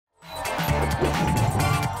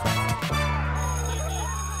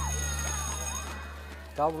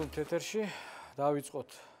დაბრუნდით ეთერში, დავიწყოთ.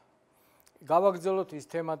 გავაგრძელოთ ის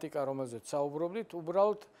თემატიკა, რომელზეც საუბრობდით,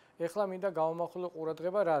 უბრალოდ ეხლა მინდა გავამახვილო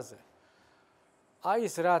ყურადღება რაზე. აი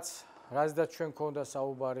ეს რაზეც ჩვენ გქონდა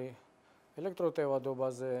საუბარი,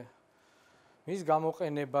 ელექტროტევადობაზე, მის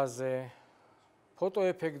გამოყენებაზე,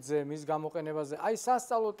 ფოტოეფექტზე, მის გამოყენებაზე, აი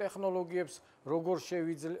სასწავლო ტექნოლოგიებს როგორ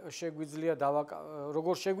შეგვიძლია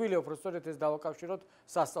როგორ შეგვიძლია უბრალოდ ეს დავაკავშიროთ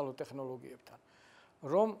სასწავლო ტექნოლოგიებთან.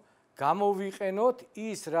 რომ გამოვიყენოთ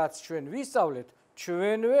ის, რაც ჩვენ ვისწავლეთ,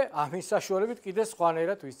 ჩვენვე ამის საშუალებით კიდე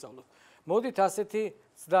სხვანაირად ვისწავლოთ. მოდით ასეთი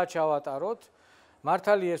ცდა ჩავატაროთ.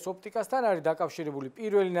 მართალია ეს ოპტიკასთან არის დაკავშირებული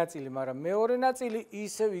პირველი ნაწილი, მაგრამ მეორე ნაწილი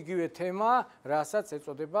ისევ იგივე თემაა, რასაც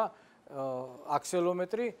ეწოდება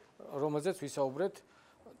აქსელომეტრი, რომელზეც ვისაუბრეთ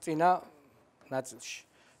წინა ნაწილში.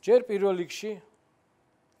 ჯერ პირველ რიგში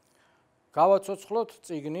გავაცოცხლოთ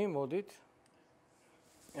წიგნი, მოდით,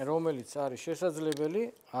 რომელიც არის შესაძლებელი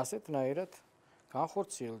ასეთნაირად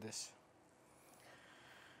განხორციელდეს.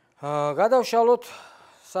 გადავშალოთ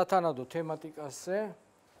სათანადო თემატიკაზე,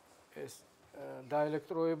 ეს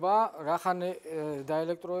დაელექტროება, რახან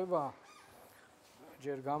დაელექტროება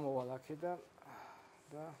ჯერ გამოვალ აქედან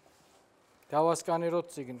და დავასკანეროთ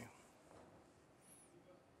წიგნი.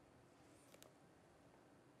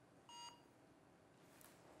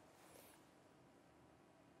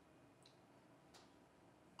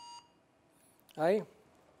 აი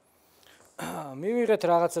მივიღეთ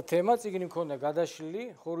რაღაცა თემა, წიგნი მქონდა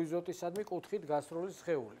გადაშლილი ჰორიზონტისადმი კუთხით გასროლის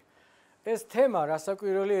სხეული. ეს თემა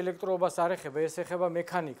რასაკვირველი ელექტროობას არ ეხება, ეს ეხება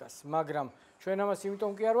მექანიკას, მაგრამ ჩვენ ამას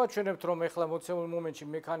იმიტომ კი არ ვაჩვენებთ, რომ ეხლა მოცემულ მომენტში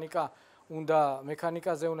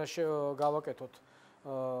მექანიკაზე უნდა გავაკეთოთ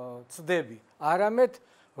ცდები, არამედ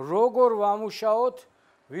როგორ ვამუშაოთ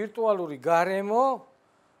ვირტუალური გარემო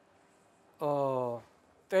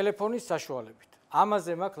ტელეფონის საშუალებით.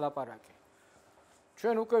 ამაზე მაქვს ლაპარაკი.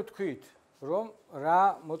 ჩვენ უკვე ვთქვით, რომ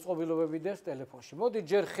რა მოწყობილობები დეს ტელეფონში. მოდით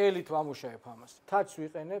ჯერ ხელით ვამუშავებ ამას. თაჩს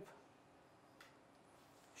ვიყენებ.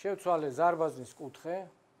 შევცვალე ზარბაზნის კუთხე.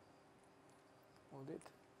 მოდით.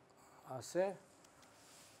 ასე.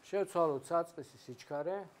 შევცვალოთ საწყისი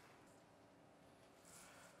სიჩქარე.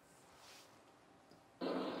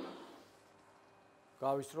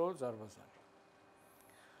 გავისროლოთ ზარბაზანი.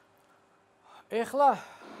 ეხლა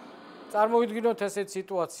წარმოვიდგინოთ ესეთ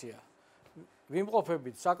სიტუაცია.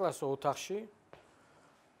 ვიმყოფებით საკლასო ოთახში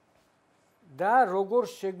და როგორ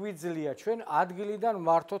შეგვიძლია ჩვენ ადგილიდან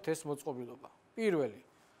მართოთ ეს მოწყობილობა. პირველი,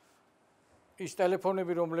 ის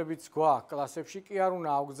ტელეფონები, რომლებიც გვაქვს კლასებში, კი არ უნდა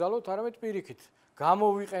ავგზავნოთ, არამედ პირიქით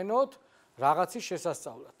გამოვიყენოთ რაღაცის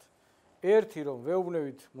შესასწავლად. ერთი, რომ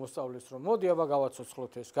ვეუბნებით მოსწავლეს, რომ მოდი აბა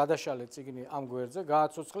გავაცოცხლოთ ეს, გადაშალე წიგნი ამ გვერდზე,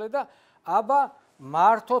 გააცოცხლე და აბა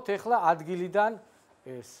მართოთ ეხლა ადგილიდან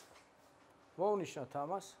ეს. მოვნიშნოთ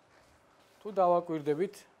ამას. თუ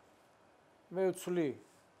დავაკვირდებით, მე ვცვლი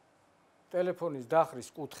ტელეფონის დახვრის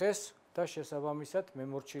კუთხეს და შესაბამისად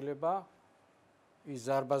მემორჩილება ის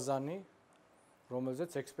ზარბაზანი,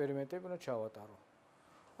 რომელზეც ექსპერიმენტები უნდა ჩავატარო.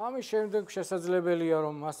 ამის შემდეგ შესაძლებელია,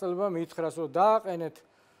 რომ მასწავლებელმა მიითხრას, რომ დააყენეთ,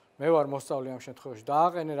 მე ვარ მოსწავლე ამ შემთხვევაში,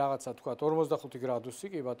 დააყენე რაღაცა თქვა 45 გრადუსი,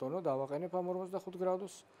 კი ბატონო, დავაყენებ ამ 45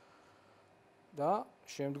 გრადუსს და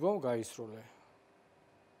შემდგომ გაისროლე.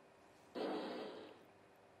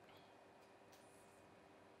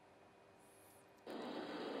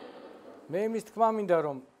 მე იმის თქმა მინდა,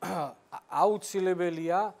 რომ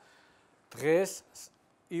აუცილებელია დღეს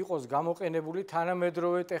იყოს გამოყენებული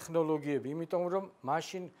თანამედროვე ტექნოლოგიები, იმიტომ რომ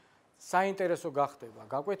მაშინ საინტერესო გახდება.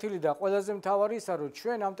 გაკვეთილი და ყველაზე მთავარი ისაა, რომ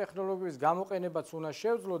ჩვენ ამ ტექნოლოგიების გამოყენებაც უნდა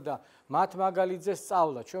შევძლოთ და მათ მაგალითზე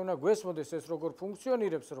სწავლა. ჩვენ უნდა გვესმოდეს ეს როგორ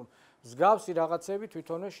ფუნქციონირებს, რომ მსგავსი რაღაცები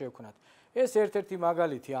თვითონვე შევქნათ. ეს ერთ-ერთი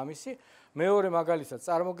მაგალითი ამისი. მეორე მაგალითად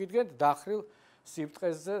წარმოგიდგენთ დახრილ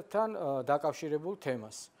სიბრტყესთან დაკავშირებულ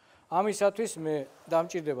თემას. ამისათვის მე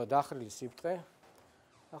დამჭირდება დახრილი სიბრტყე.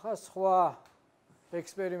 ახლა სხვა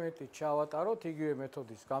ექსპერიმენტი ჩავატაროთ იგივე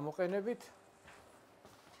მეთოდის გამოყენებით.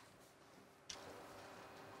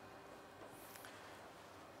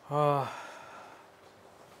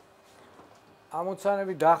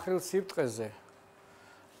 ამოცანები დახრილ სიბრტყეზე.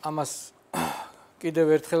 ამას კიდევ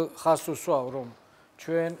ერთხელ ხაზს უსვავ, რომ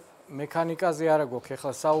ჩვენ მექანიკაზე არა გვაქვს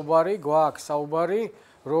ახლა საუბარი, გვაქვს საუბარი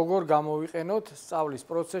როგორ გამოვიყენოთ სწავლის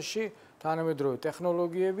პროცესში თანამედროვე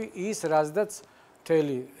ტექნოლოგიები, ის რაზედაც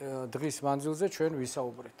მთელი დღის მანძილზე ჩვენ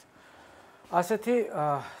ვისაუბრეთ. ასეთი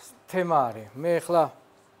თემა არის. მე ახლა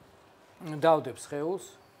დავდებ სხეულს,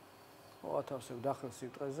 მოვათავსებ დახრილ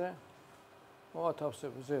სიბრტყეზე,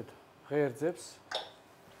 მოვათავსებ ზედ ღერძებს.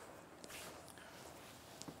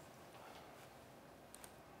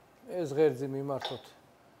 ეს ღერძი მიმართოთ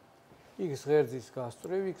x ღერძის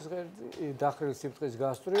გასწვრივ, x ღერძი დახრილი სიბრტყის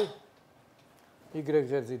გასწვრივ, y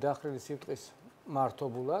ღერძი დახრილი სიბრტყის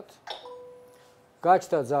მართობულად.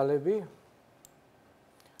 გაჩნდა ძალები.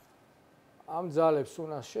 ამ ძალებს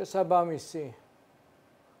უნდა შესაბამისი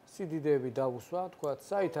სიდიდეები დავუსვა, თქვათ,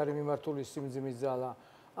 საით არის მიმართული სიმძიმის ძალა.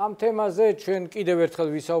 ამ თემაზე ჩვენ კიდევ ერთხელ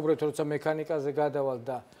ვისაუბრეთ, როცა მექანიკაზე გადავალთ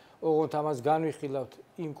და ოღონდ ამას განვიხილავთ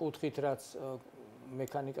იმ კუთხით, რაც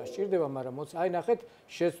მექანიკა სჭირდება, მაგრამ აი ნახეთ,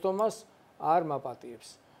 შეცდომას არ მაპატიებს.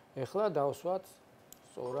 ეხლა დავსვათ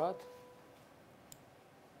სწორად.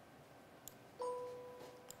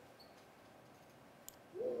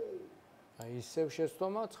 აი ისევ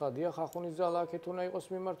შეცდომა, ცხადია, ხახუნის ძალა აქეთ უნდა იყოს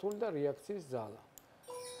მიმართული და რეაქციის ძალა.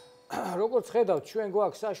 როგორც ხედავთ, ჩვენ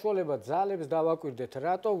გვაქვს საშუალება ძალებს დავაკვირდეთ,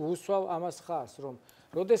 რატო ვუსვავ ამას ხარს, რომ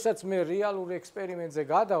როდესაც მე რეალური ექსპერიმენტზე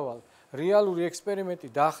გადავალ, რეალური ექსპერიმენტი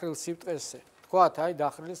დახრილ სიბრტყეზე, თქვათ, აი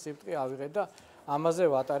დახრილი სიბრტყე ავიღეთ და ამაზე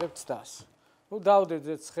ვატარებ ცდას. ნუ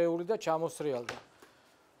დავდეძეთ სხეული და ჩამოსრიალდა.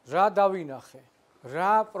 რა დავინახე?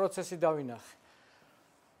 რა პროცესი დავინახე?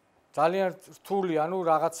 ძალიან რთული, ანუ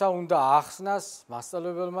რაღაცა უნდა ახსნას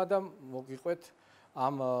მასწავლებელმა და მოგიყვეთ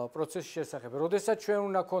ამ პროცესის შესახებ. როდესაც ჩვენ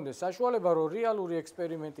უნდა გქონდეს საშუალება, რომ რეალური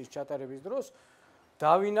ექსპერიმენტის ჩატარების დროს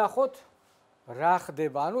დავინახოთ რა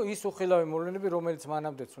ხდება, ანუ ის უხილავი მოვლენები, რომელიც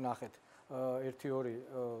მანამდეც ვნახეთ,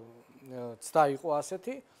 1-2 ცდა იყო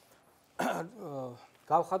ასეთი,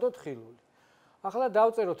 გავხადოთ ხილული. ახლა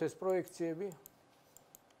დავწეროთ ეს პროექციები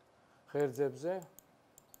ღერძებზე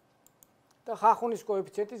და ხახუნის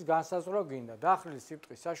კოეფიციენტის განსაზღვრა გინდა. დახრილი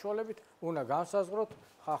სიბრტყის საშუალებით უნდა განსაზღვროთ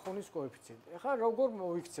ხახუნის კოეფიციენტი. ეხლა როგორ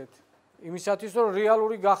მოვიქცეთ? იმისათვის, რომ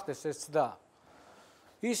რეალური გახდეს ეს ცდა.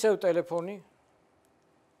 ისევ ტელეფონი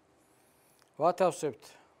ვათავსებთ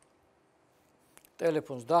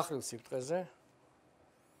ტელეფონს დახრილ სიბრტყეზე.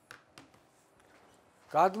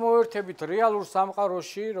 გადმოვერთებით რეალურ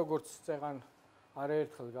სამყაროში, როგორც წეღან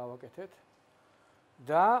არაერთხელ გავაკეთეთ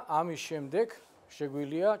და ამის შემდეგ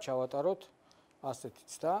შეგვიძლია ჩავატაროთ ასეთი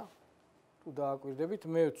ცდა. თუ დააკვირდებით,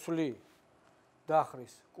 მე ვცვლი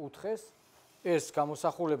დახრის კუთხეს, ეს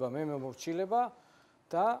გამოსახულება მე მომორჩილება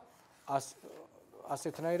და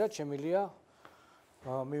ასეთნაირად შემიძლია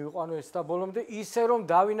მივიყვანო ეს და ბოლომდე ისე რომ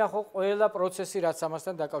დავინახო ყველა პროცესი, რაც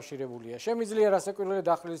ამასთან დაკავშირებულია. შემიძლია რასაკვირველია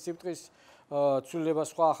დახრილი სიბრტყის ცვლილება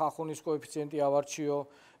სხვა ხახუნის კოეფიციენტი ავარჩიო,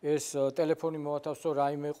 ეს ტელეფონი მოვათავსო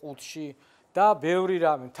რაიმე ყუთში და ბევრი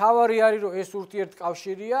რამე. მთავარი არის, რომ ეს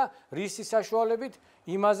ურთიერთკავშირია რისი საშუალებით,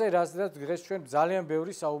 იმაზე, რაზეც დღეს ჩვენ ძალიან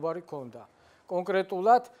ბევრი საუბარი ქონდა.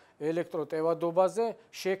 კონკრეტულად ელექტროტევადობაზე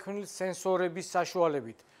შექმნილ სენსორების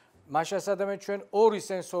საშუალებით. მაშასადამე ჩვენ ორი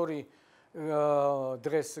სენსორი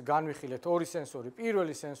დღეს განვიხილეთ, ორი სენსორი.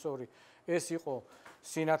 პირველი სენსორი ეს იყო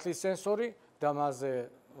სინათლის სენსორი და მასზე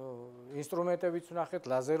ინსტრუმენტებიც ვნახეთ,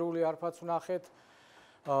 ლაზერული არფაც ვნახეთ.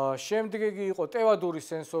 შემდეგი იყო ტევადური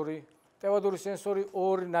სენსორი. ტევადური სენსორი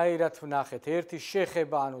ორნაირად ვნახეთ. ერთი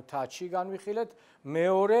შეხება, ანუ თაჩი განვიხილეთ,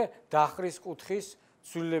 მეორე დახვრის კუთხის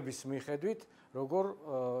ცვლილების მიხედვით,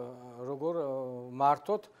 როგორ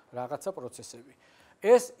მართოთ რაღაცა პროცესები.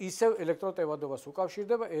 ეს ისევ ელექტროტევადობას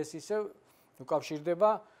უკავშირდება, ეს ისევ უკავშირდება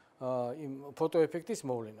იმ ფოტოეფექტის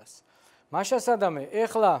მოვლენას. მაშასადამე,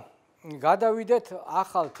 ეხლა გადავიდეთ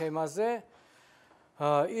ახალ თემაზე.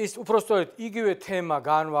 ის უпростоეთ იგივე თემა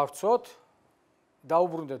განვავრცოთ,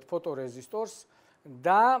 დაუბრუნდეთ ფოტორეზისტორს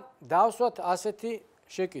და დავსვათ ასეთი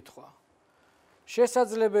შეკითხვა.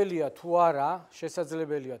 შესაძლებელია თუ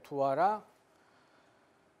არა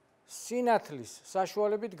სინათლის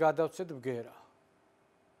საშუალებით გადავცეთ ბგერა.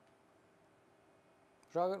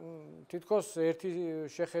 თითქოს ერთი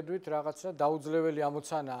შეხედვით რაღაცა დაუძლეველი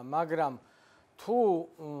ამოცანაა, მაგრამ თუ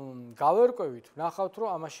გავერკვევით, ვნახავთ, რომ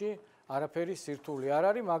ამაში არაფერი სირთული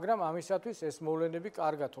არ არის, მაგრამ ამისათვის ეს მოვლენები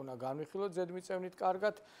კარგად უნდა განვიხილოთ, ზედმიწევნით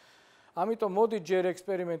კარგად. ამიტომ მოდით ჯერ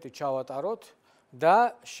ექსპერიმენტი ჩავატაროთ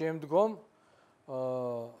და შემდგომ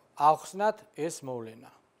ავხსნათ ეს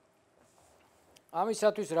მოვლენა.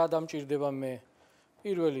 ამისათვის რა დამჭირდება მე?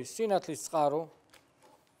 პირველი სინათლის წყარო.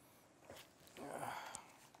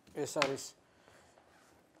 ეს არის.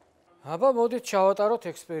 აბა მოდით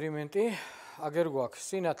ჩავატაროთ ექსპერიმენტი. აგერ გვაქვს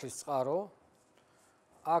სინათლის წყარო.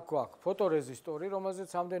 აქ გვაქვს ფოტორეზისტორი,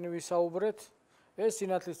 რომელზეც ამდენი ვისაუბრეთ. ეს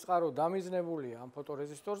სინათლის წყარო დამიზნებულია ამ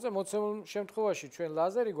ფოტორეზისტორზე. მოცემულ შემთხვევაში ჩვენ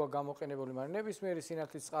ლაზერი გვაქვს გამოყენებული, მაგრამ ნებისმიერი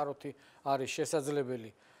სინათლის წყაროთი არის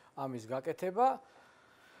შესაძლებელი ამის გაკეთება.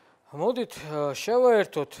 მოდით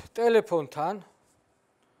შევაერთოთ ტელეფონთან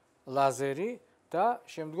ლაზერი და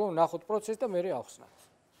შემდგომ ვნახოთ პროცესს და მე ავხსნათ.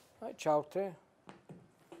 აი ჩავრთე.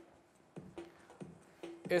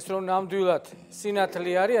 ეს რომ ნამდვილად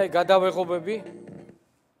სინათლე არის, აი გადავეღობები.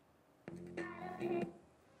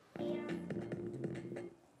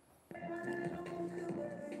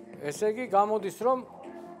 ესე იგი, გამოდის, რომ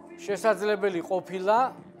შესაძლებელი ყოფილა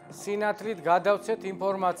სინათლით გადავცეთ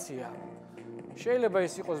ინფორმაცია. შეიძლება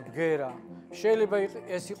ეს იყოს ბგერა, შეიძლება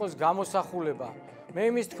ეს იყოს გამოსახულება. მე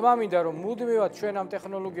იმის თქმა მინდა, რომ მუდმივად ჩვენ ამ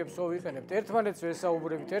ტექნოლოგიებს ვიყენებთ, ერთმანეთს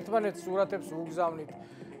ვესაუბრებით, ერთმანეთს სურათებს ვუგზავნით,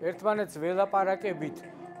 ერთმანეთს ველაპარაკებით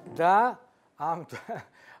და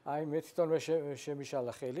აი მე თვითონვე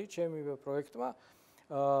შემიშალა ხელი ჩემი პროექტმა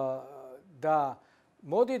და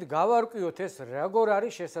მოდით გავარკვიოთ ეს როგორ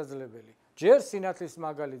არის შესაძლებელი. ჯერ სინათლის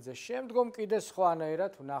მაგალითზე, შემდგომ კიდე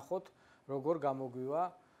სხვანაირად ვნახოთ, როგორ გამოგვივა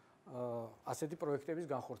ასეთი პროექტების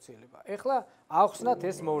განხორციელება. ეხლა ავხსნათ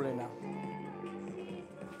ეს მოვლენა.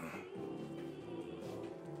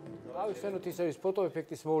 ავიხსენოთ ისე ის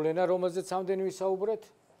ფოტოეფექტის მოვლენა, რომელზეც ამდენი ვისაუბრეთ.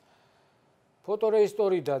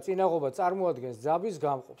 ფოტორეჟისტორი და წინაღობა წარმოადგენს ძაბვის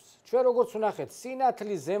გამყოფს. ჩვენ როგორც ვნახეთ,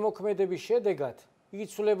 სინათლის ზემოქმედების შედეგად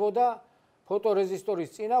იცვლებოდა ფოტორეჟისტორის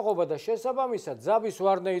წინაღობა და შესაბამისად ძაბვის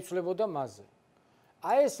ვარდნა იცვლებოდა მასზე.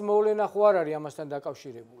 აი ეს მოვლენა ხო არ არის ამასთან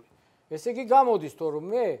დაკავშირებული. ესე იგი გამოდის, რომ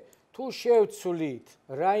მე თუ შევცვლით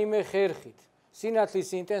რაიმე ხერხით სინათლის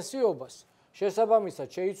ინტენსივობას, შესაბამისად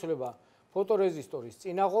შეიცვლება ფოტორეჟისტორის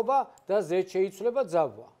წინაღობა და ზედ შეიცვლება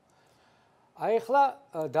ძაბვა. აი ახლა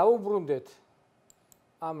დავუბრუნდეთ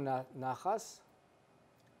ამ ნახას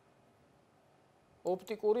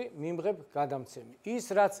ოპტიკური მიმღებ გადამცემი. ის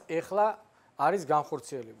რაც ახლა არის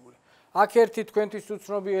განხორციელებული. აქ ერთი თქვენთვის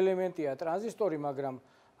უცნობი ელემენტია ტრანზისტორი, მაგრამ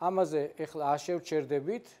ამაზე ახლა არ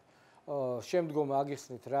შევჩერდებით. შემდგომ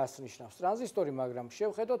აგიხსნით რას ნიშნავს ტრანზისტორი, მაგრამ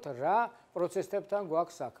შევხედოთ რა პროცესებთან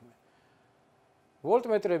გვაქვს საქმე.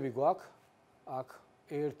 ვოლტმეტრები გვაქვს, აქ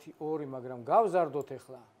 1, 2, მაგრამ გავზარდოთ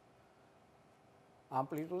ახლა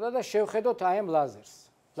ამპლიტუდა და შევხედოთ აი ამ ლაზერს.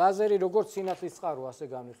 ლაზერი როგორც სინათლის წყარო ასე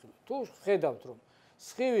განვიხილოთ. თუ ხედავთ, რომ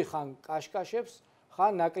სხივი ხან კაშკაშებს,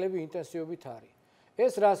 ხან ნაკლები ინტენსივობით არის.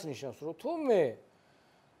 ეს რას ნიშნავს, რომ თუ მე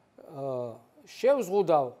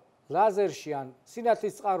შევზღუდავ ლაზერში ან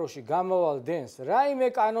სინათლის წყაროში გამოვალ დენს რაიმე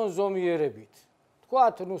კანონზომიერებით,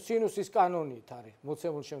 თქვათ, სინუსის კანონით არის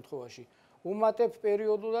მოცემულ შემთხვევაში, უმატებ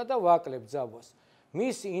პერიოდულად და ვაკლებ ძაბვას.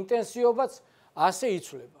 მისი ინტენსივობაც ასე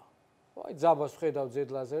იცვლება. აი ძაბვას ვხედავ ზედ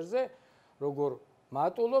ლაზერზე, როგორ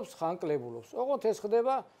მატულობს, ხან კლებულობს. ოღონდ ეს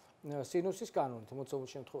ხდება სინუსის კანონით მოცემულ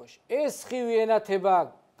შემთხვევაში. ეს სხივი ენათება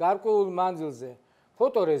გარკვეულ მანძილზე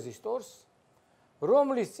ფოტორეჟისტორს,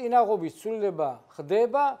 რომლის წინაღობის ცვლილება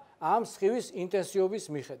ხდება ამ სხივის ინტენსივობის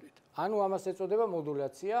მიხედვით. ანუ ამას ეწოდება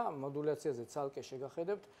მოდულაცია, მოდულაციაზე ცალკე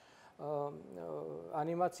შეგახედებთ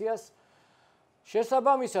ანიმაციას.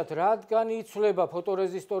 შესაბამისად, რადგან იცვლება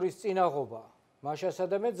ფოტორეჟისტორის წინაღობა,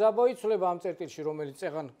 მაშასადამე ძაბვა იცვლება ამ წერტილში, რომელიც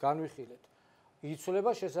წეგან განვიხილეთ.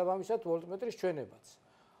 იცვლება შესაბამისად ვოლტმეტრის ჩვენებაც.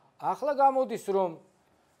 ახლა გამოდის, რომ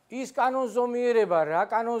ის კანონზომიერება, რა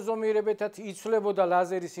კანონზომიერებითაც იცვლებოდა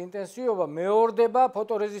ლაზერის ინტენსივობა, მეორდება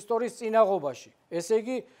ფოტორეჟისტორის წინაღობაში. ესე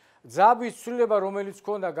იგი, ძაბვის ცვლილება, რომელიც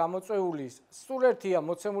ჰქონდა გამოწვეული, სულ-ერთია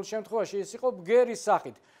მოცემულ შემთხვევაში ეს იყო ბგერის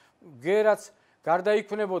სახით. ბგერაც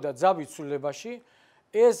გარდაიქმნებოდა ძაბვის ცვლილებაში,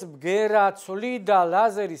 ეს ბგერა ცვლიდა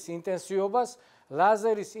ლაზერის ინტენსივობას,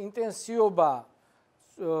 ლაზერის ინტენსივობა,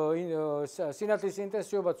 სინათლის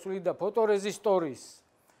ინტენსივობა ცვლიდა ფოტორეჟისტორის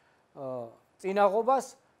წინაღობას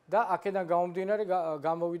და აქედან გამომდინარე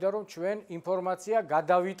გამოვიდა, რომ ჩვენ ინფორმაცია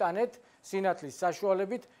გადავიტანეთ სინათლის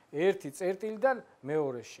საშუალებით ერთი წერტილიდან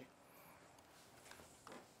მეორეში.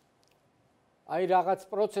 აი რაღაც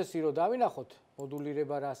პროცესი რო დავინახოთ,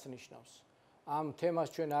 მოდულირება რას ნიშნავს. ამ თემას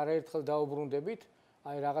ჩვენ არაერთხელ დაუბრუნდებით,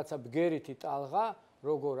 აი რაღაცა ბგერითი ტალღა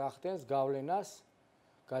როგორ ახდენს გავლენას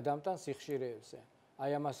გადამტან სიხშირეებზე.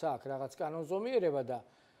 აი ამას აქვს რაღაც კანონზომიერება და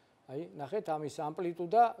აი ნახეთ ამის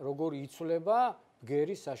ამპლიტუდა როგორ იცვლება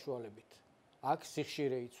ბგერის საშუალებით. აქ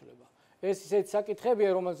სიხშირე იცვლება. ეს ისეთი საკითხებია,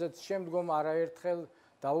 რომელზეც შემდგომ არაერთხელ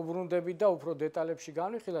დაუბრუნდებით და უფრო დეტალებში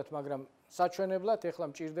განვიხილავთ, მაგრამ საჩვენებლად ეხლა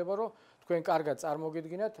მჭირდება, რომ თქვენ კარგად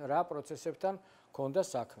წარმოგიდგინათ რა პროცესებთან ქონდა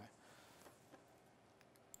საქმე.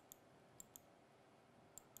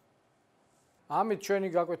 ამით ჩვენი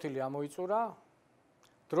გაკვეთილი ამოიწურა.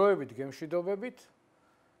 დროებით გემშვიდობებით.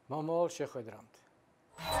 მომავალ შეხვედრამდე.